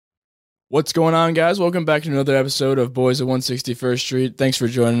What's going on, guys? Welcome back to another episode of Boys at 161st Street. Thanks for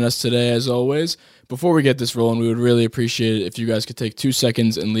joining us today, as always. Before we get this rolling, we would really appreciate it if you guys could take 2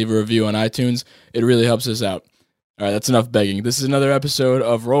 seconds and leave a review on iTunes. It really helps us out. All right, that's enough begging. This is another episode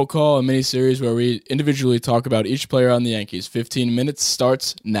of Roll Call, a mini-series where we individually talk about each player on the Yankees. 15 minutes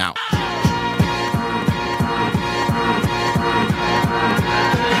starts now.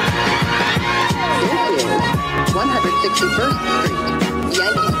 161st Street,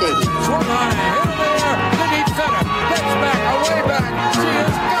 Yankee Stadium. Swung on, hit in the air, to deep center, gets back, away back, she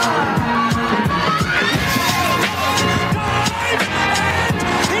is gone!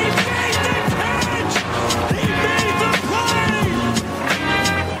 He made the catch! He made the play!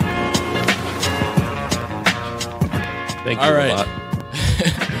 Thank you All a right. lot.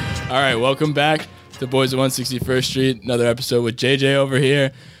 All right, welcome back to Boys at 161st Street, another episode with JJ over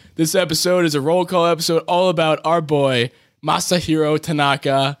here. This episode is a roll call episode all about our boy, Masahiro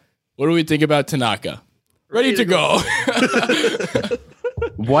Tanaka. What do we think about Tanaka? Ready to go.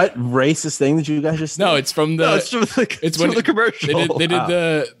 What racist thing did you guys just No, it's from the It's from the commercial. They did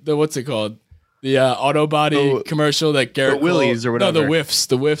the what's it called? The auto body commercial that Garrett Willies or whatever. No, the whiffs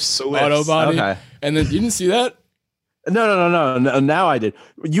auto body. Okay. And then you didn't see that? No. Now I did.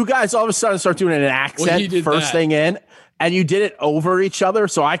 You guys all of a sudden start doing an accent he did first that. thing in, and you did it over each other,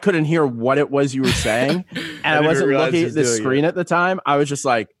 so I couldn't hear what it was you were saying, and I wasn't looking at the screen at the time. I was just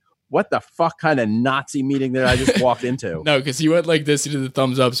like, "What the fuck kind of Nazi meeting did I just walk into?" No, because he went like this. He did the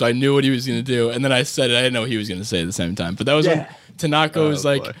thumbs up, so I knew what he was going to do. And then I said it. I didn't know what he was going to say at the same time. But that was when Tanaka was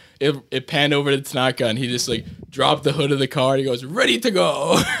like, it panned over to Tanaka, and he just like dropped the hood of the car, and he goes, "Ready to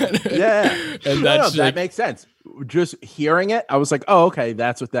go." Yeah, And that like, makes sense. Just hearing it, I was like, "Oh, okay,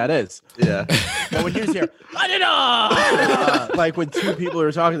 that's what that is." Yeah. But when you just hear, like when two people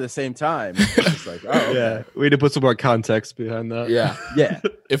are talking at the same time, it's like, "Oh, okay. Yeah. We need to put some more context behind that. yeah."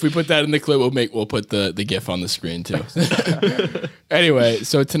 if we put that in the clip, we'll put the GIF on the screen too. Anyway,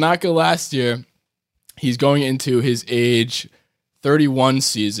 so Tanaka last year, he's going into his age 31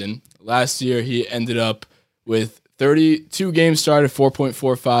 season. Last year, he ended up with 32 games started,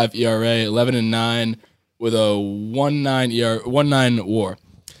 4.45 ERA, 11-9 with a 1.9 WAR.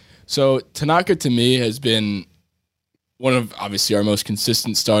 So Tanaka to me has been one of obviously our most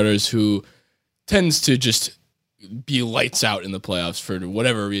consistent starters who tends to just be lights out in the playoffs for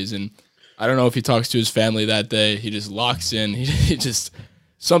whatever reason. I don't know if he talks to his family that day. He just locks in. He just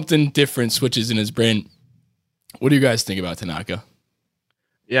something different switches in his brain. What do you guys think about Tanaka?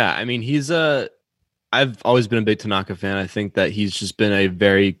 Yeah. I mean, I've always been a big Tanaka fan. I think that he's just been a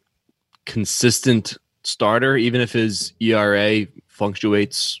very consistent starter, even if his ERA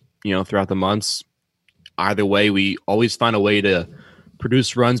fluctuates, throughout the months. Either way, we always find a way to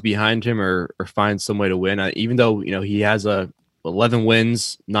produce runs behind him or find some way to win. Even though, he has 11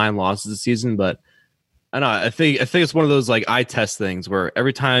 wins, 9 losses this season, but I don't know. I think it's one of those like eye test things where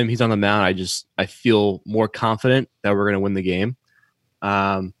every time he's on the mound, I feel more confident that we're going to win the game.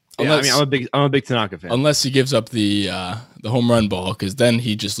 I'm a big Tanaka fan. Unless he gives up the home run ball, because then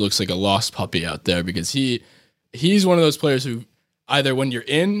he just looks like a lost puppy out there. Because he's one of those players who either when you're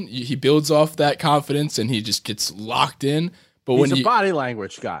in, he builds off that confidence and he just gets locked in. But He's a body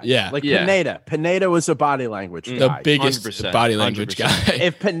language guy. Yeah. Like Yeah. Pineda. Pineda was a body language the guy. biggest 100%, body language 100%. guy.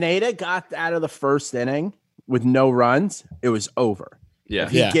 If Pineda got out of the first inning with no runs, it was over. Yeah.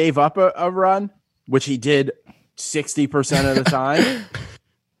 If he gave up a run, which he did 60% of the time,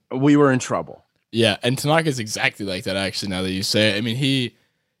 we were in trouble. Yeah, and Tanaka's exactly like that, actually, now that you say it. I mean, he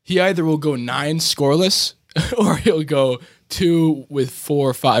either will go 9 scoreless or he'll go 2 with 4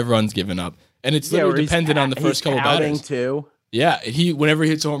 or 5 runs given up. And it's literally dependent on the first couple batters. Too. Yeah, whenever he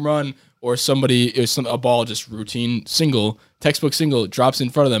hits a home run or a ball just routine single, textbook single, drops in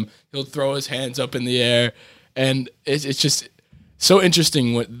front of them, he'll throw his hands up in the air. And it's just so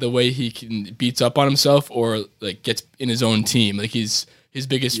interesting the way he beats up on himself or like gets in his own team. Like he's his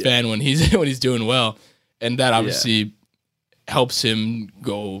biggest fan when he's doing well, and that obviously helps him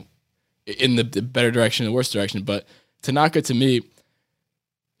go in the better direction, the worse direction. But Tanaka, to me,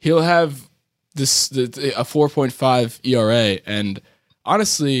 he'll have a 4.5 ERA, and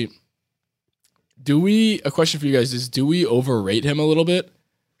honestly, a question for you guys is: do we overrate him a little bit?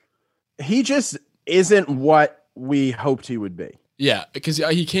 He just isn't what we hoped he would be. Yeah, because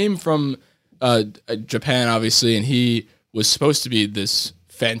he came from Japan, obviously, and he was supposed to be this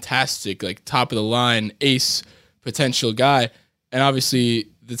fantastic, like top of the line ace potential guy. And obviously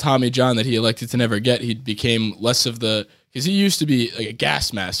the Tommy John that he elected to never get, he became less of because he used to be like a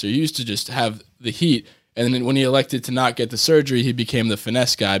gas master. He used to just have the heat. And then when he elected to not get the surgery, he became the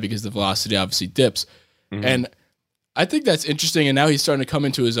finesse guy because the velocity obviously dips. Mm-hmm. And I think that's interesting, and now he's starting to come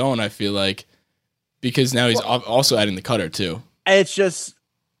into his own. I feel like because now he's also adding the cutter too.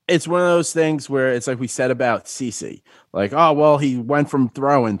 It's one of those things where it's like we said about CeCe. Like, oh, well, he went from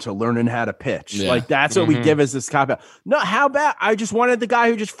throwing to learning how to pitch. Yeah. Like, that's what we give as this cop out. No, how about I just wanted the guy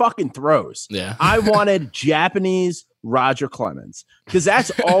who just fucking throws. Yeah. I wanted Japanese Roger Clemens because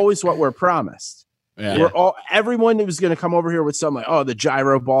that's always what we're promised. Yeah. Everyone was going to come over here with something like, oh, the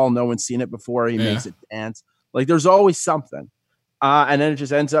gyro ball. No one's seen it before. He makes it dance. Like, there's always something. And then it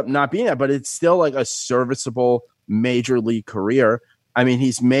just ends up not being that, but it's still like a serviceable major league career. I mean,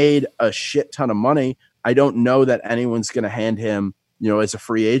 he's made a shit ton of money. I don't know that anyone's going to hand him, as a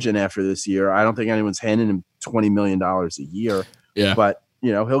free agent after this year. I don't think anyone's handing him $20 million a year. Yeah. But,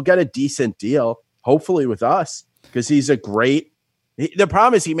 he'll get a decent deal, hopefully with us, because he's the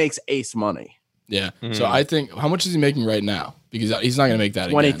problem is he makes ace money. Yeah. Mm-hmm. So I think, how much is he making right now? Because he's not going to make that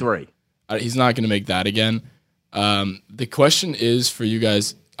 23. Again. He's not going to make that again. The question is for you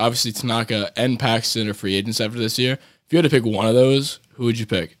guys, obviously Tanaka and Paxton are free agents after this year. If you had to pick one of those, who would you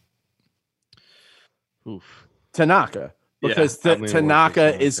pick? Oof. Tanaka. Because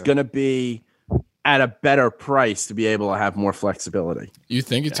Tanaka is going to be at a better price to be able to have more flexibility. You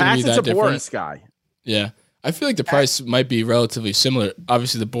think it's going to be that different? Boris guy. Yeah. I feel like the price might be relatively similar.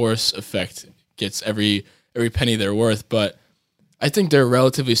 Obviously, the Boris effect gets every penny they're worth, but I think they're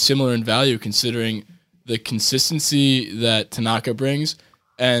relatively similar in value considering the consistency that Tanaka brings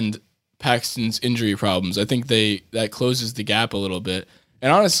and Paxton's injury problems. I think that closes the gap a little bit.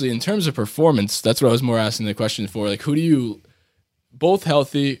 And honestly, in terms of performance, that's what I was more asking the question for. Like, who do you, both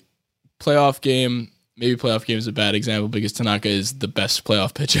healthy, playoff game, maybe playoff game is a bad example because Tanaka is the best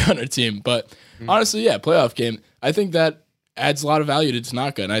playoff pitcher on our team. But honestly, yeah, playoff game, I think that adds a lot of value to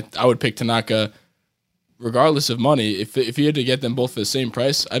Tanaka. And I would pick Tanaka regardless of money. If you had to get them both for the same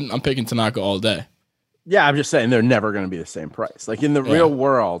price, I'm picking Tanaka all day. Yeah, I'm just saying they're never going to be the same price. Like in the real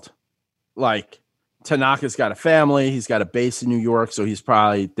world, like Tanaka's got a family, he's got a base in New York, so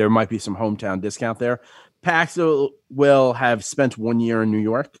there might be some hometown discount there. Paxton will have spent 1 year in New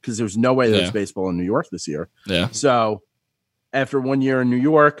York because there's no way there's baseball in New York this year. Yeah. So after 1 year in New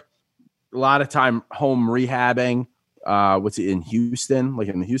York, a lot of time home rehabbing. In Houston, like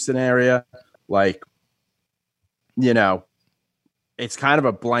in the Houston area, like, it's kind of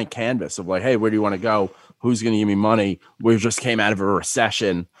a blank canvas of like, hey, where do you want to go? Who's going to give me money? We just came out of a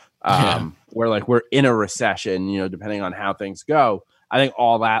recession. We're in a recession, depending on how things go. I think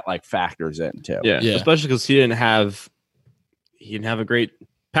all that like factors in too. Yeah. Especially because he didn't have a great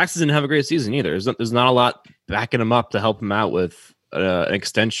season either. There's not a lot backing him up to help him out with an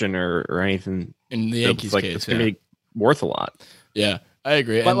extension or anything. In the Yankees case, it's going to be worth a lot. Yeah, I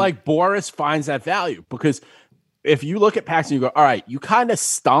agree. But like Boris finds that value because if you look at Paxton, you go, all right, you kind of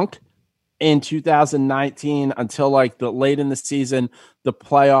stunk in 2019 until like the late in the season, the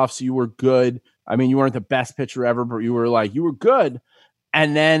playoffs, you were good. I mean, you weren't the best pitcher ever, but you were good.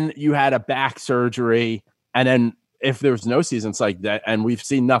 And then you had a back surgery. And then if there was no season, it's like that. And we've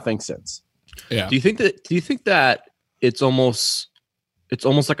seen nothing since. Yeah. Do you think that it's almost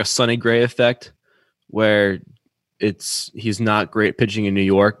like a Sonny Gray effect where he's not great pitching in New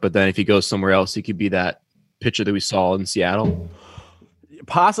York, but then if he goes somewhere else, he could be that pitcher that we saw in Seattle?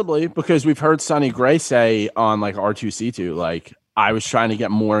 Possibly, because we've heard Sonny Gray say on like R2C2, like, I was trying to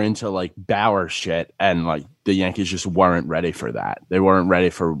get more into like Bauer shit, and like the Yankees just weren't ready for that. They weren't ready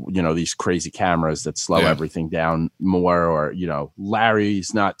for, these crazy cameras that slow everything down more, or,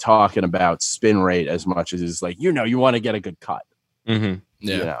 Larry's not talking about spin rate as much as he's like, you want to get a good cut. Mm-hmm.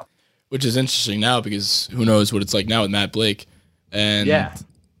 Yeah. Which is interesting now because who knows what it's like now with Matt Blake. And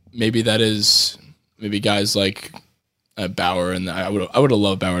maybe guys like Bauer, and I would have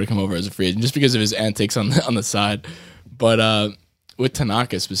loved Bauer to come over as a free agent just because of his antics on the side. But with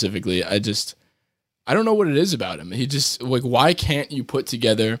Tanaka specifically, I don't know what it is about him. He just like, why can't you put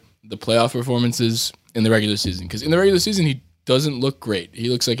together the playoff performances in the regular season? Because in the regular season, he doesn't look great. He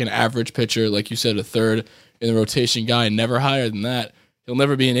looks like an average pitcher, like you said, a third in the rotation guy, never higher than that. He'll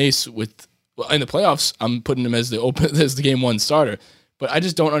never be an ace in the playoffs. I'm putting him as the game one starter, but I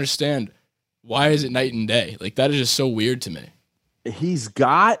just don't understand. Why is it night and day? Like, that is just so weird to me. He's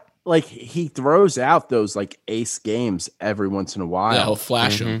got, like, he throws out those, like, ace games every once in a while. Yeah, he'll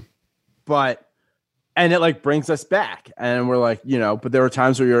flash them. But, and it, like, brings us back. And we're like, but there are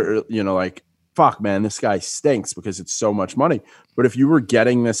times where you're, like, fuck, man, this guy stinks because it's so much money. But if you were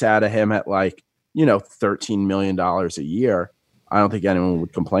getting this out of him at, like, $13 million a year, I don't think anyone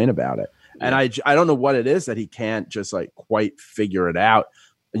would complain about it. Yeah. And I don't know what it is that he can't just, like, quite figure it out,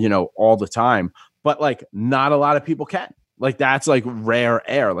 all the time, but like not a lot of people can. Like that's like rare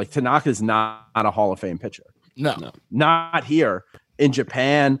air. Like Tanaka's not a Hall of Fame pitcher. No. Not here. In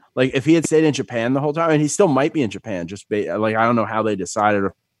Japan, like if he had stayed in Japan the whole time, and he still might be in Japan, like I don't know how they decided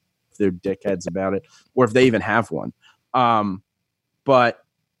if they're dickheads about it or if they even have one. But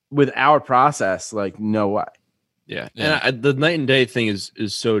with our process, like no way. Yeah. And the night and day thing is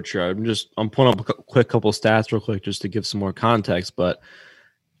so true. I'm pulling up a quick couple stats real quick just to give some more context. But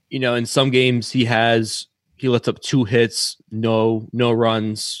in some games he lets up 2 hits, no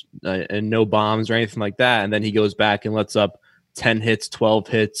runs, and no bombs or anything like that, and then he goes back and lets up 10 hits, 12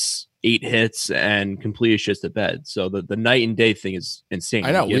 hits, 8 hits, and completely shits the bed. So the night and day thing is insane.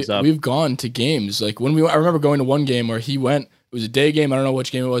 I know. We've gone to games. Like I remember going to one game where he went, it was a day game. I don't know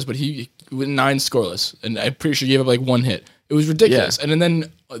which game it was, but he went 9 scoreless. And I'm pretty sure he gave up like 1 hit. It was ridiculous. Yeah. And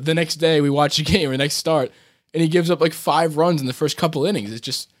then the next day we watch a game or the next start and he gives up like 5 runs in the first couple innings. It's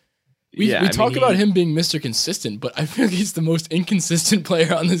just, we talk about him being Mr. Consistent, but I feel like he's the most inconsistent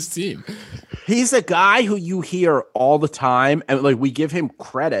player on this team. He's a guy who you hear all the time, and like we give him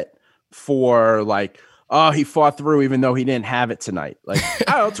credit for like, oh, he fought through even though he didn't have it tonight. Like,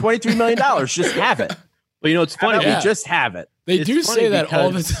 I don't know, $23 million, just have it. But it's funny. We just have it. They do say that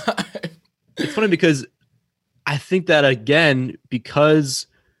all the time. It's funny because I think that again, because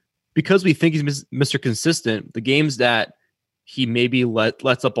we think he's Mr. Consistent, the games that he maybe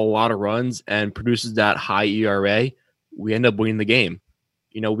lets up a lot of runs and produces that high ERA, we end up winning the game.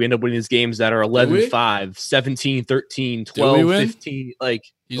 We end up winning these games that are 11-5, 17-13, 12-15. Like,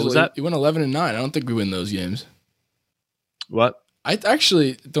 what was that? He went 11-9. I don't think we win those games. What? I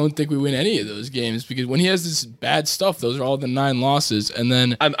actually don't think we win any of those games because when he has this bad stuff, those are all the 9 losses. And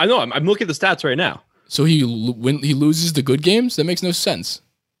then I know I'm looking at the stats right now. So he loses the good games? That makes no sense.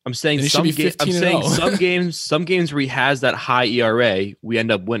 I'm saying some games where he has that high ERA, we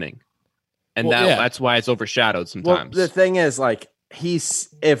end up winning, and that's why it's overshadowed sometimes. Well, the thing is, like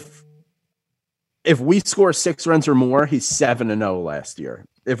if we score 6 runs or more, he's 7-0 last year.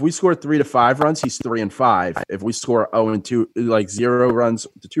 If we score 3 to 5 runs, he's 3-5. If we score 0-2, like 0 runs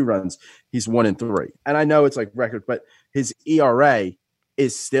to 2 runs, he's 1-3. And I know it's like record, but his ERA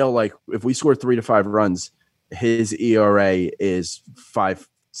is still like if we score 3 to 5 runs, his ERA is 5.6.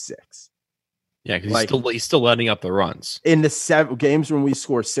 Yeah, because he's still letting up the runs. In the 7 games when we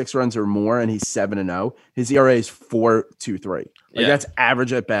score 6 runs or more and he's 7-0, his ERA is 4.23. That's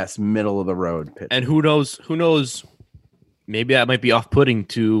average at best, middle of the road pitch. And who knows, maybe that might be off-putting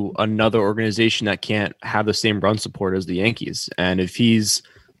to another organization that can't have the same run support as the Yankees. And if he's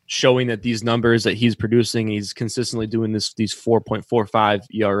showing that these numbers that he's producing, he's consistently doing these 4.45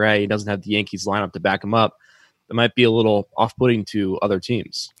 ERA, he doesn't have the Yankees lineup to back him up, it might be a little off-putting to other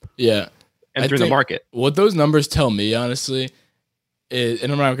teams. Yeah. Entering the market. What those numbers tell me, honestly, is,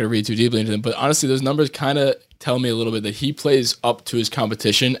 and I'm not going to read too deeply into them, but honestly, those numbers kind of tell me a little bit that he plays up to his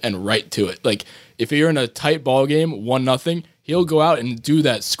competition and right to it. Like, if you're in a tight ball game, 1-0, he'll go out and do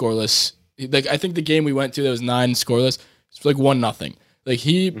that scoreless. Like, I think the game we went to that was 9 scoreless, it's like 1-0. Like,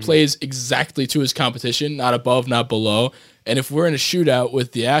 he plays exactly to his competition, not above, not below. And if we're in a shootout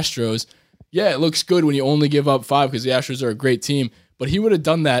with the Astros, yeah, it looks good when you only give up 5 because the Astros are a great team. But he would have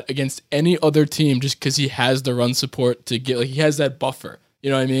done that against any other team just because he has the run support to get, like, he has that buffer.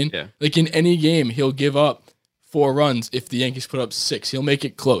 You know what I mean? Yeah. Like, in any game, he'll give up 4 runs if the Yankees put up 6. He'll make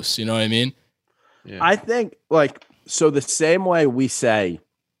it close. You know what I mean? Yeah. I think, like, so the same way we say,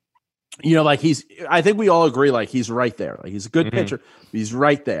 like I think we all agree, like, he's right there. Like, he's a good pitcher. He's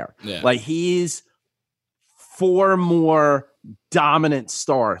right there. Yeah. Like, he's 4 more dominant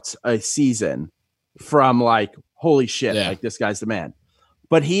starts a season from, like, holy shit, like, this guy's the man.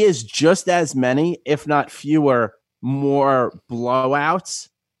 But he is just as many, if not fewer, more blowouts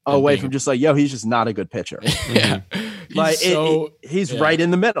away from just like, yo, he's just not a good pitcher. Yeah. Like, he's right in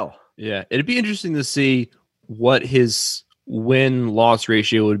the middle. Yeah. It'd be interesting to see what his win-loss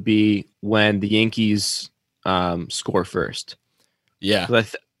ratio would be when the Yankees score first. Yeah.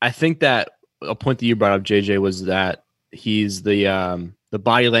 I think that a point that you brought up, JJ, was that he's the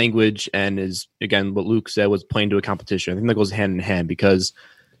body language and is, again, what Luke said, was playing to a competition. I think that goes hand in hand because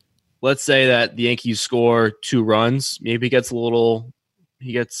let's say that the Yankees score 2 runs, maybe he doesn't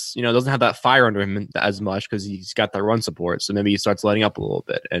have that fire under him as much because he's got that run support. So maybe he starts letting up a little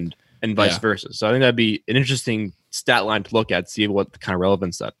bit and vice versa. So I think that'd be an interesting stat line to look at, see what kind of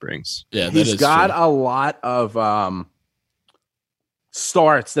relevance that brings. Yeah, he's got a lot of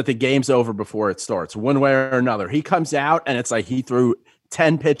starts that the game's over before it starts, one way or another. He comes out and it's like he threw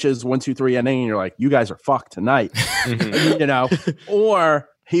 10 pitches, 1, 2, 3 inning, and you're like, you guys are fucked tonight. Or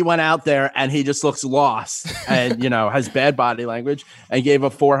he went out there and he just looks lost and, has bad body language and gave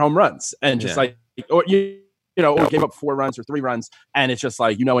up 4 home runs and just like, or we gave up 4 runs or 3 runs, and it's just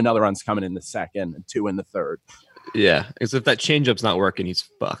like, another run's coming in the second and 2 in the third. Yeah, because if that changeup's not working, he's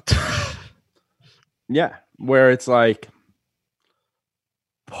fucked. Yeah, where it's like,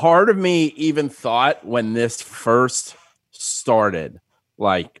 part of me even thought when this first started,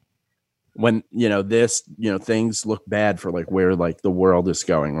 like when things look bad for like where like the world is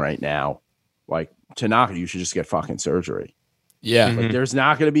going right now, like Tanaka, you should just get fucking surgery. Yeah, like there's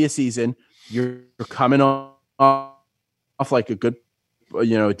not going to be a season. You're coming off like a good,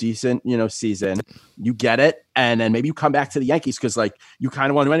 a decent, season. You get it, and then maybe you come back to the Yankees because like you kind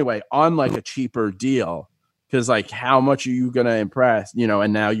of want to anyway on like a cheaper deal. Because like, how much are you gonna impress?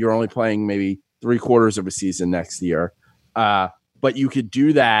 And now you're only playing maybe 3/4 of a season next year. But you could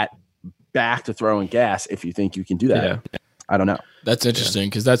do that back to throwing gas if you think you can do that. Yeah. I don't know. That's interesting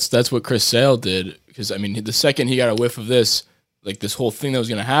because that's what Chris Sale did. Because I mean, the second he got a whiff of this, like this whole thing that was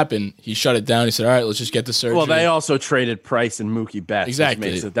going to happen, he shut it down. He said, "All right, let's just get the surgery." Well, they also traded Price and Mookie Betts,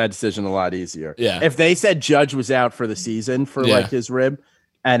 exactly, which makes that decision a lot easier. Yeah, if they said Judge was out for the season for like his rib,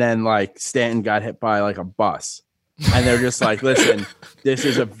 and then like Stanton got hit by like a bus, and they're just like, "Listen, this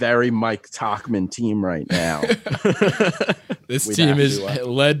is a very Mike Tauchman team right now." This team is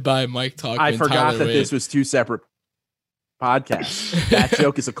led by Mike Tauchman. I forgot that Wade. this was 2 separate podcasts. That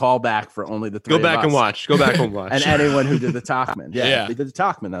joke is a callback for only the 3 Go back of us. and watch. Go back and watch. And anyone who did the Tauchman. Yeah. They did the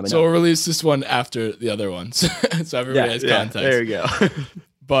Tauchman. So we'll release this one after the other ones. So everybody has context. There you go.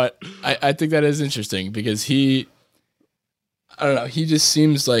 But I think that is interesting because I don't know, he just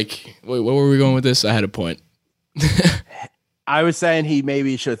seems like, wait, where were we going with this? I had a point. I was saying he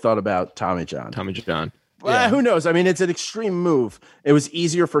maybe should have thought about Tommy John. Well, who knows? I mean, it's an extreme move. It was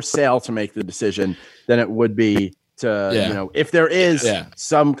easier for Sale to make the decision than it would be to, if there is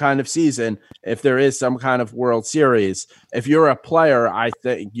some kind of season, if there is some kind of World Series, if you're a player, I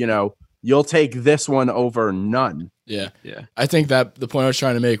think, you'll take this one over none. Yeah. I think that the point I was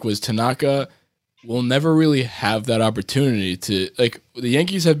trying to make was Tanaka will never really have that opportunity to, like, the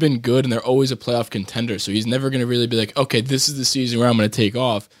Yankees have been good and they're always a playoff contender. So he's never going to really be like, okay, this is the season where I'm going to take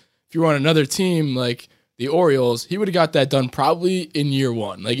off. If you were on another team, like the Orioles, he would have got that done probably in year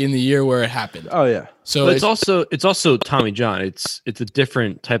 1, like in the year where it happened. Oh yeah. So but it's also Tommy John. It's a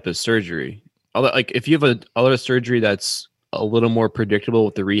different type of surgery. Like if you have a other surgery that's a little more predictable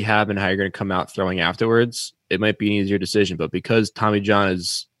with the rehab and how you're going to come out throwing afterwards, it might be an easier decision. But because Tommy John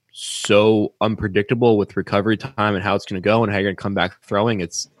is so unpredictable with recovery time and how it's going to go and how you're going to come back throwing,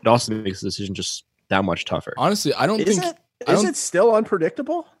 it also makes the decision just that much tougher. Honestly, I don't think is it still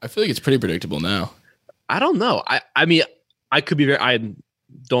unpredictable? I feel like it's pretty predictable now. I don't know. I mean, I could be I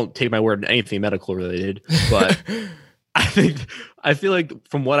don't take my word on anything medical related, but I feel like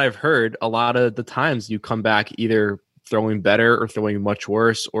from what I've heard, a lot of the times you come back either throwing better or throwing much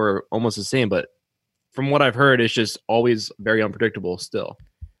worse or almost the same. But from what I've heard, it's just always very unpredictable still.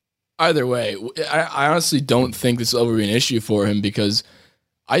 Either way, I honestly don't think this will ever be an issue for him because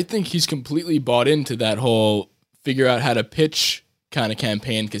I think he's completely bought into that whole figure out how to pitch kind of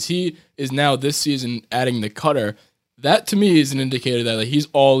campaign because he is now this season adding the cutter. That to me is an indicator that like, he's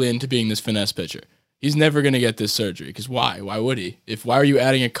all into being this finesse pitcher. He's never going to get this surgery because why? Why would he? Why are you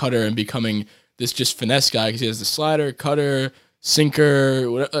adding a cutter and becoming this just finesse guy? Because he has the slider, cutter,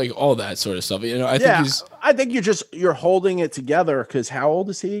 sinker, whatever, like all that sort of stuff. I think you're holding it together because how old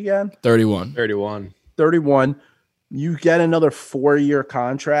is he again? 31. 31. You get another 4-year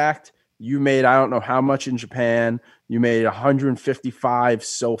contract. You made, I don't know how much in Japan. You made 155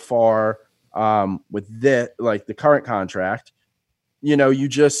 so far with the current contract. You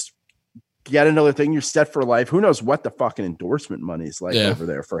just get another thing. You're set for life. Who knows what the fucking endorsement money is like over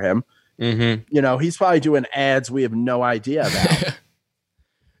there for him. Mm-hmm. He's probably doing ads we have no idea about.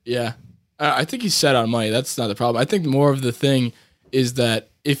 Yeah. I think he's set on money. That's not the problem. I think more of the thing is that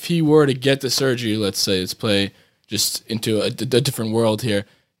if he were to get the surgery, let's play just into a different world here,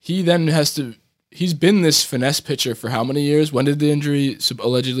 he then has to, he's been this finesse pitcher for how many years? When did the injury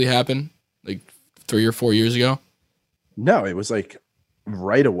allegedly happen? Like 3 or 4 years ago? No, it was like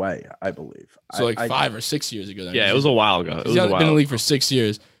right away, I believe. So 5 or 6 years ago. Then. Yeah, it was a while ago. He's been in the league for 6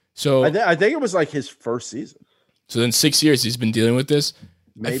 years. So I think it was like his first season. So then 6 years he's been dealing with this.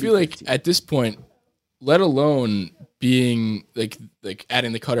 Maybe I feel 15. Like at this point, let alone being like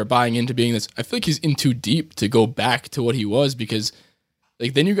adding the cutter, buying into being this, I feel like he's in too deep to go back to what he was because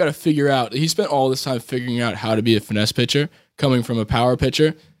like then you got to figure out, he spent all this time figuring out how to be a finesse pitcher coming from a power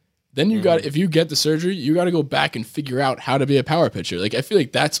pitcher. Then you got, if you get the surgery, you got to go back and figure out how to be a power pitcher. Like I feel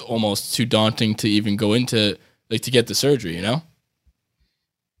like that's almost too daunting to even go into like to get the surgery, Yeah.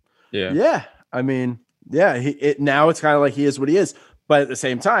 Yeah. I mean, yeah, now it's kind of like he is what he is. But at the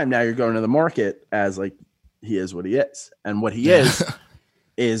same time, now you're going to the market as like, he is what he is. And what he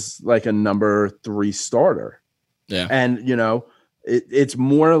is like a number 3 starter. Yeah. And, you know, it's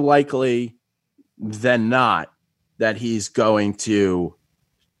more likely than not that he's going to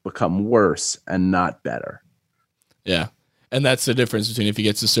become worse and not better. Yeah. And that's the difference between if he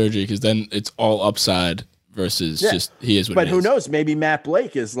gets the surgery, because then it's all upside versus just he is what But he who is. knows? Maybe Matt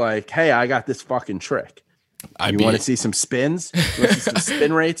Blake is like, hey, I got this fucking trick. You want to see some spins? You want to see some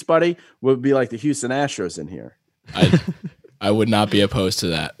spin rates, buddy? Would be like the Houston Astros in here. I would not be opposed to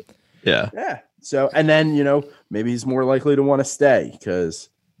that. Yeah. Yeah. So, and then, you know, maybe he's more likely to want to stay because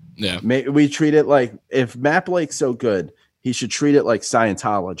we treat it like, if Matt Blake's so good, he should treat it like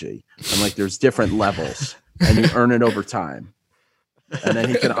Scientology. And like there's different levels and you earn it over time. And then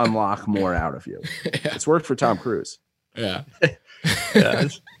he can unlock more out of you. Yeah. It's worked for Tom Cruise. Yeah. Yeah.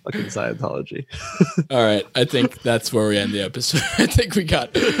 It's fucking Scientology. All right. I think that's where we end the episode. I think we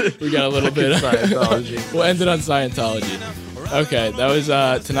got a little bit of Scientology. We'll end it on Scientology. Okay. That was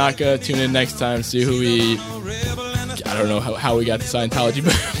Tanaka. Tune in next time. See who I don't know how we got to Scientology,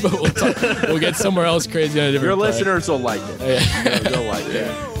 but we'll get somewhere else crazy on a different Your plan. listeners will like it. Yeah. They'll like it.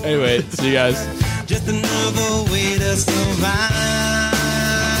 Yeah. Anyway, see you guys. Just another way to survive.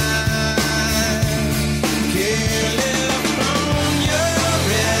 California,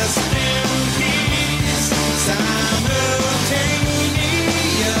 rest in peace.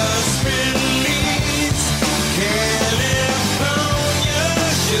 Simultaneous release. California,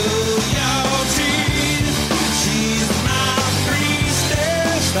 show your teeth. She's my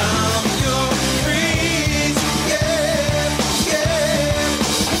priestess. I'm your priest. Yeah, yeah.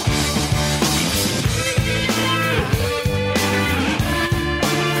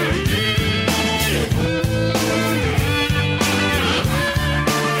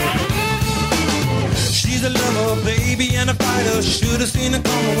 She's a lover, baby, and a fighter. Should've seen her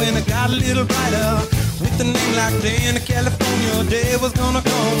coming when I got a little brighter. With a name like Dana, California, day was gonna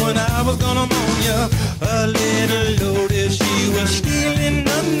come when I was gonna moan ya. A little loaded, she was stealing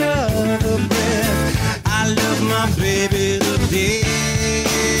another breath. I love my baby to death.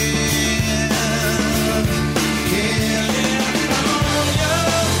 California,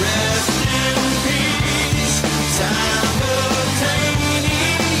 rest in peace.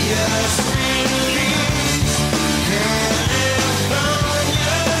 Simultaneous release.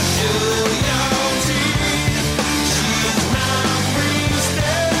 California, show your teeth. She's my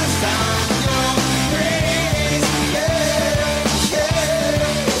priestess. I'm your praise. Yeah, yeah.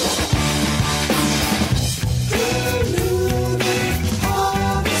 Who knew that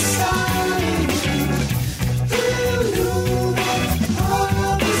all this time? Who knew that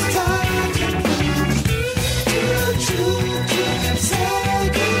all this time? Did you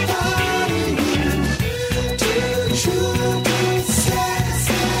say goodbye? Did you say?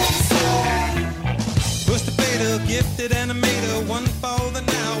 Pushed the beta, gifted animator, one for the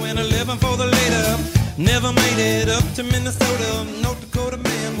now and 11 for the later. Never made it up to Minnesota. North Dakota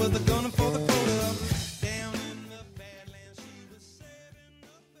man with a gun for the quota. Down in the Badlands, she was setting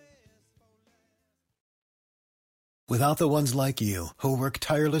up best. Without the ones like you, who work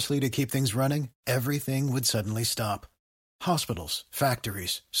tirelessly to keep things running, everything would suddenly stop. Hospitals,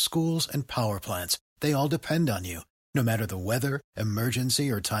 factories, schools, and power plants, they all depend on you. No matter the weather, emergency,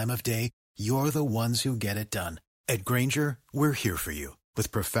 or time of day, you're the ones who get it done. At Grainger, we're here for you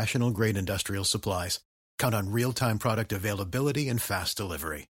with professional-grade industrial supplies. Count on real-time product availability and fast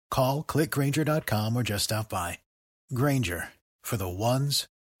delivery. Call, click Grainger.com, or just stop by. Grainger, for the ones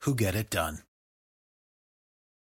who get it done.